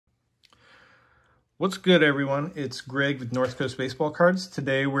What's good, everyone? It's Greg with North Coast Baseball Cards.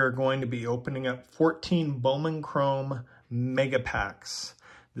 Today we're going to be opening up 14 Bowman Chrome Mega Packs.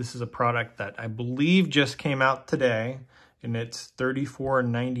 This is a product that I believe just came out today, and it's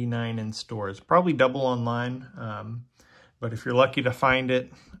 $34.99 in stores. Probably double online, but if you're lucky to find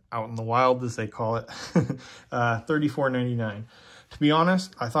it out in the wild, as they call it, $34.99. To be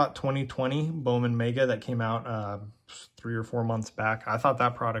honest, I thought 2020 Bowman Mega that came out 3 or 4 months back, I thought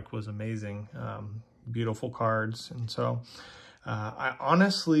that product was amazing. Beautiful cards. And so I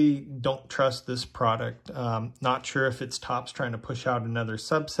honestly don't trust this product. Not sure if it's Topps trying to push out another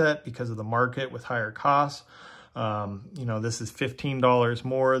subset because of the market with higher costs. You know, this is $15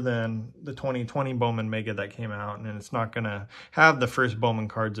 more than the 2020 Bowman Mega that came out, and it's not going to have the first Bowman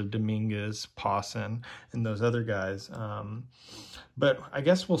cards of Dominguez, Pawson, and those other guys. But I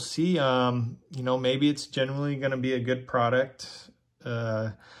guess we'll see. You know, maybe it's generally going to be a good product.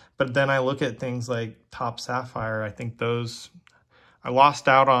 But then I look at things like Top Sapphire. I think those, I lost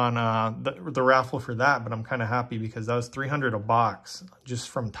out on the raffle for that, but I'm kind of happy because that was $300 a box just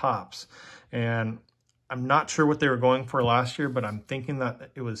from Topps. And I'm not sure what they were going for last year, but I'm thinking that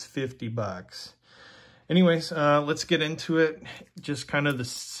it was 50 bucks. Anyways, let's get into it. Just kind of the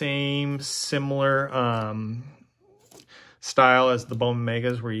same, similar style as the Bowman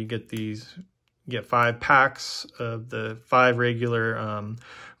Megas, where you get these, you get 5 packs of the 5 regular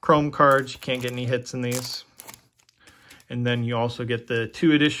Chrome cards. You can't get any hits in these. And then you also get the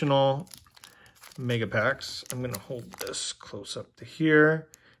 2 additional Mega Packs. I'm going to hold this close up to here.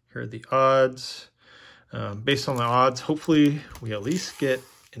 Here are the odds. Based on the odds, hopefully we at least get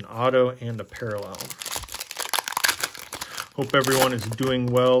an auto and a parallel. Hope everyone is doing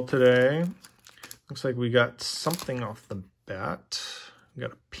well today. Looks like we got something off the bat. We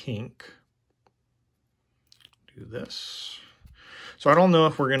got a pink. Do this. So I don't know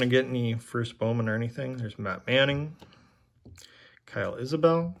if we're going to get any first Bowman or anything. There's Matt Manning, Kyle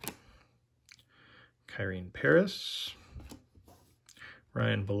Isabel, Kyrene Paris,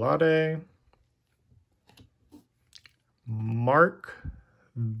 Ryan Velade, Mark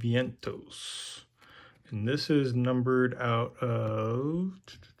Vientos. And this is numbered out of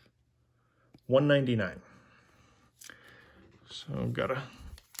 199. So I've got I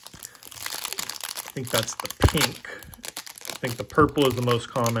think that's the pink. I think the purple is the most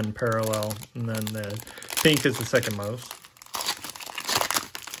common parallel, and then the pink is the second most.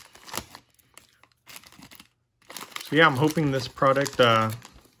 So yeah, I'm hoping this product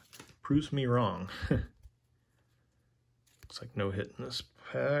proves me wrong. Looks like no hit in this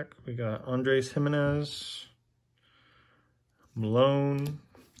pack. We got Andres Jimenez, Malone,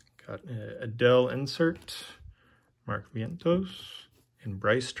 got Adele insert, Mark Vientos, and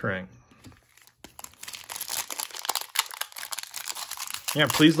Bryce Trang. Yeah,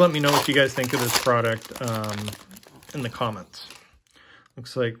 please let me know what you guys think of this product in the comments.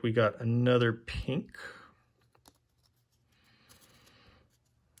 Looks like we got another pink.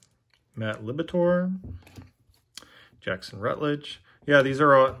 Matt Libator, Jackson Rutledge. Yeah, these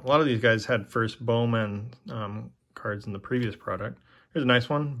are a lot of these guys had first Bowman cards in the previous product. Here's a nice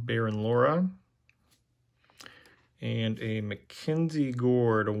one, Baron Laura. And a Mackenzie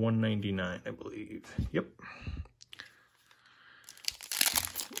Gore to 199, I believe. Yep.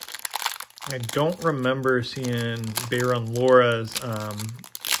 I don't remember seeing Baron Laura's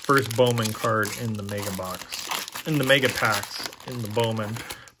first Bowman card in the Mega box, in the Mega packs in the Bowman,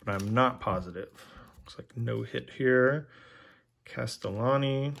 but I'm not positive. Looks like no hit here.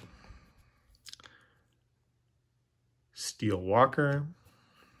 Castellani, Steele Walker,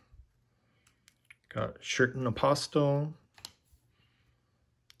 got Sherton Apostle,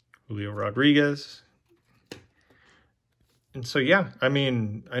 Julio Rodriguez. And so, yeah, I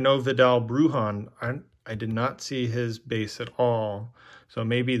mean, I know Vidal Brujan, I did not see his base at all. So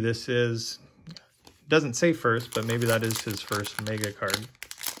maybe this is, doesn't say first, but maybe that is his first Mega card.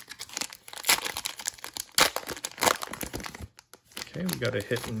 Okay, we got a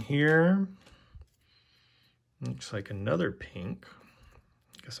hit in here. Looks like another pink.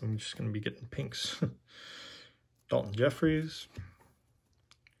 I guess I'm just going to be getting pinks. Dalton Jeffries,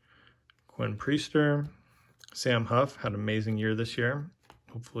 Quinn Priester. Sam Huff had an amazing year this year.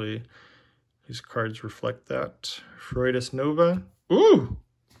 Hopefully his cards reflect that. Freudis Nova. Ooh!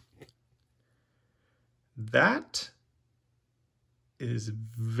 That is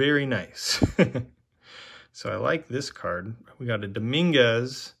very nice. So I like this card. We got a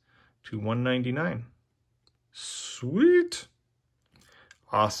Dominguez to 199. Sweet.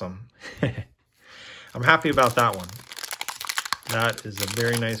 Awesome. I'm happy about that one. That is a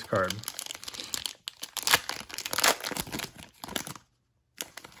very nice card.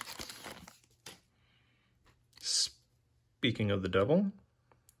 Speaking of the devil,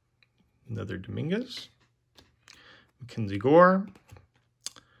 another Dominguez, Mackenzie Gore,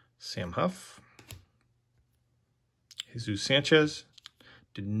 Sam Huff, Jesus Sanchez.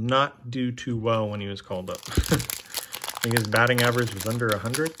 Did not do too well when he was called up. I think his batting average was under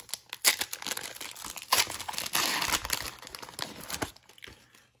 100.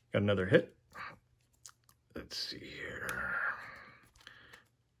 Got another hit. Let's see here.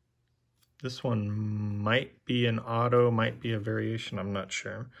 This one might be an auto, might be a variation, I'm not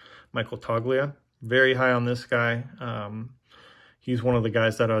sure. Michael Toglia, very high on this guy. He's one of the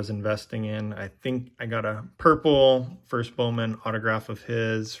guys that I was investing in. I think I got a purple first Bowman autograph of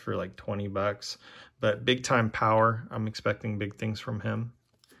his for like 20 bucks, but big time power. I'm expecting big things from him.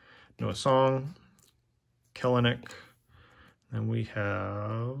 Noah Song, Kellenick, and we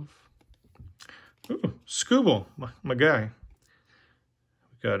have Scooble, my guy.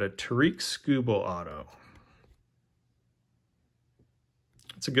 Got a Tariq Scooble auto.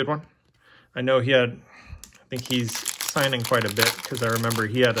 It's a good one. I know I think he's signing quite a bit because I remember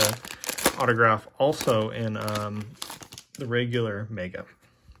he had a autograph also in the regular Mega.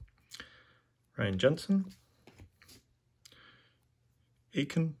 Ryan Jensen.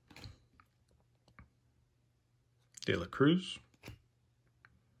 Aiken. De La Cruz.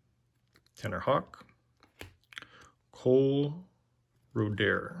 Tanner Hawk. Cole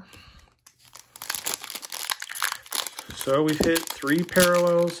Roder. So we've hit 3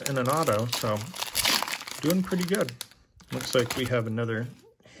 parallels and an auto, so doing pretty good. Looks like we have another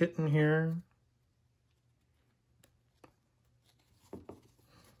hit in here.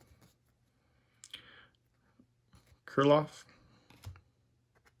 Kurloff.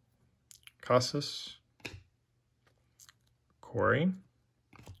 Casas. Corey.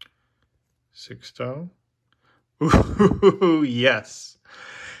 Sixto. Ooh, yes.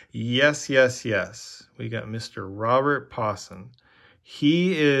 Yes, yes, yes. We got Mr. Robert Posson.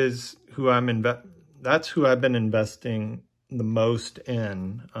 He is who that's who I've been investing the most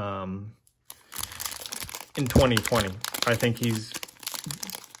in 2020. I think he's,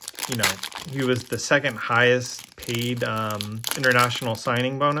 he was the second highest paid international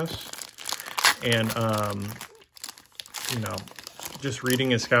signing bonus. And, just reading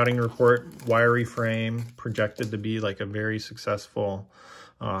his scouting report, wiry frame, projected to be like a very successful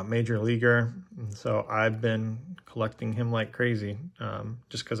major leaguer. And so I've been collecting him like crazy,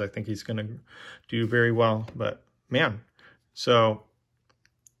 just because I think he's going to do very well. But man, so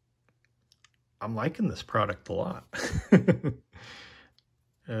I'm liking this product a lot.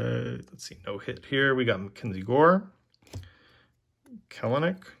 Let's see, no hit here. We got Mackenzie Gore,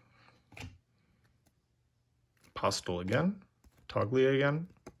 Kellenick, Postal again, Toglia again.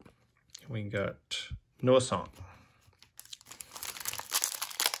 We got Noah Song.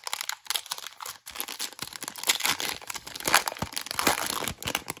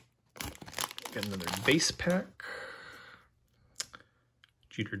 Got another base pack.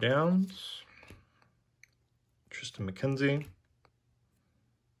 Jeter Downs. Tristan McKenzie.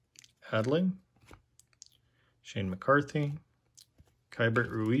 Adley. Shane McCarthy. Kybert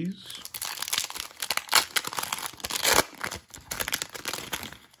Ruiz.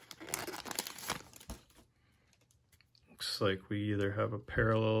 Looks like we either have a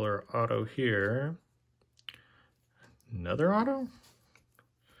parallel or auto here. Another auto?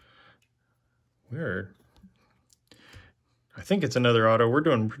 Weird. I think it's another auto. We're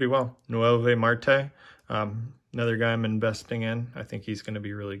doing pretty well. Noelve Marte, another guy I'm investing in. I think he's going to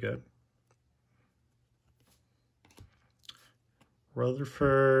be really good.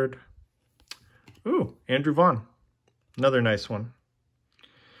 Rutherford. Ooh, Andrew Vaughn. Another nice one.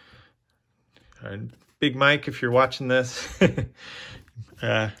 Big Mike, if you're watching this,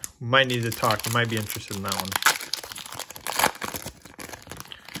 might need to talk. You might be interested in that one.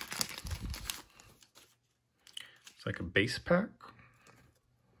 It's like a base pack.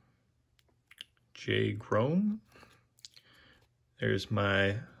 Jay Grome. There's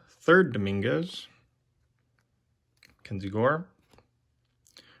my third Dominguez. Kenzie Gore.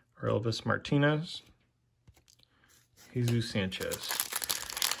 Elvis Martinez. Jesus Sanchez.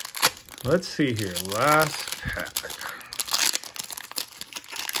 Let's see here. Last pack.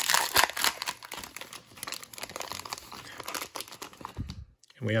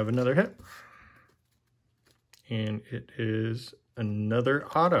 And we have another hit. And it is another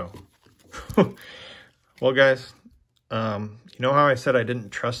auto. Well, guys, you know how I said I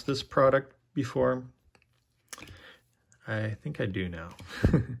didn't trust this product before? I think I do now.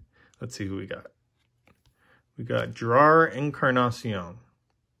 Let's see who we got. We got Gerard Encarnacion.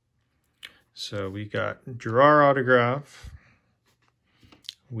 So we got Gerard autograph.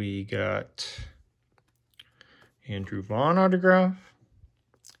 We got Andrew Vaughn autograph.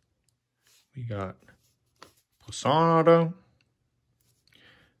 We got Poisson auto.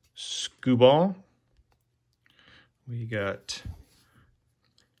 Skubal. We got,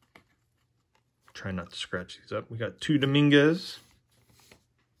 try not to scratch these up. We got 2 Dominguez.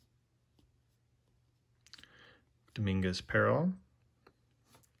 Dominguez Peril.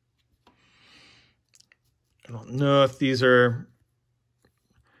 I don't know if these are,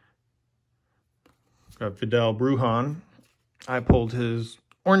 got Vidal Brujan. I pulled his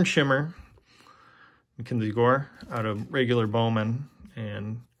Orange Shimmer, Mackenzie Gore, out of regular Bowman,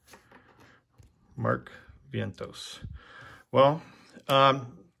 and Mark Vientos. Well,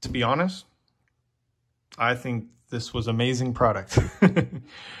 to be honest, I think this was amazing product.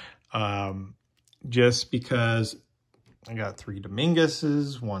 Just because I got 3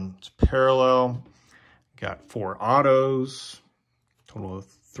 Dominguez's, 1's parallel, got 4 autos, total of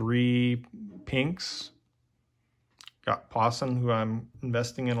 3 pinks. Got Poisson, who I'm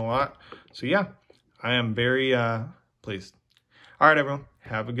investing in a lot. So yeah, I am very pleased. All right, everyone,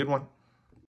 have a good one.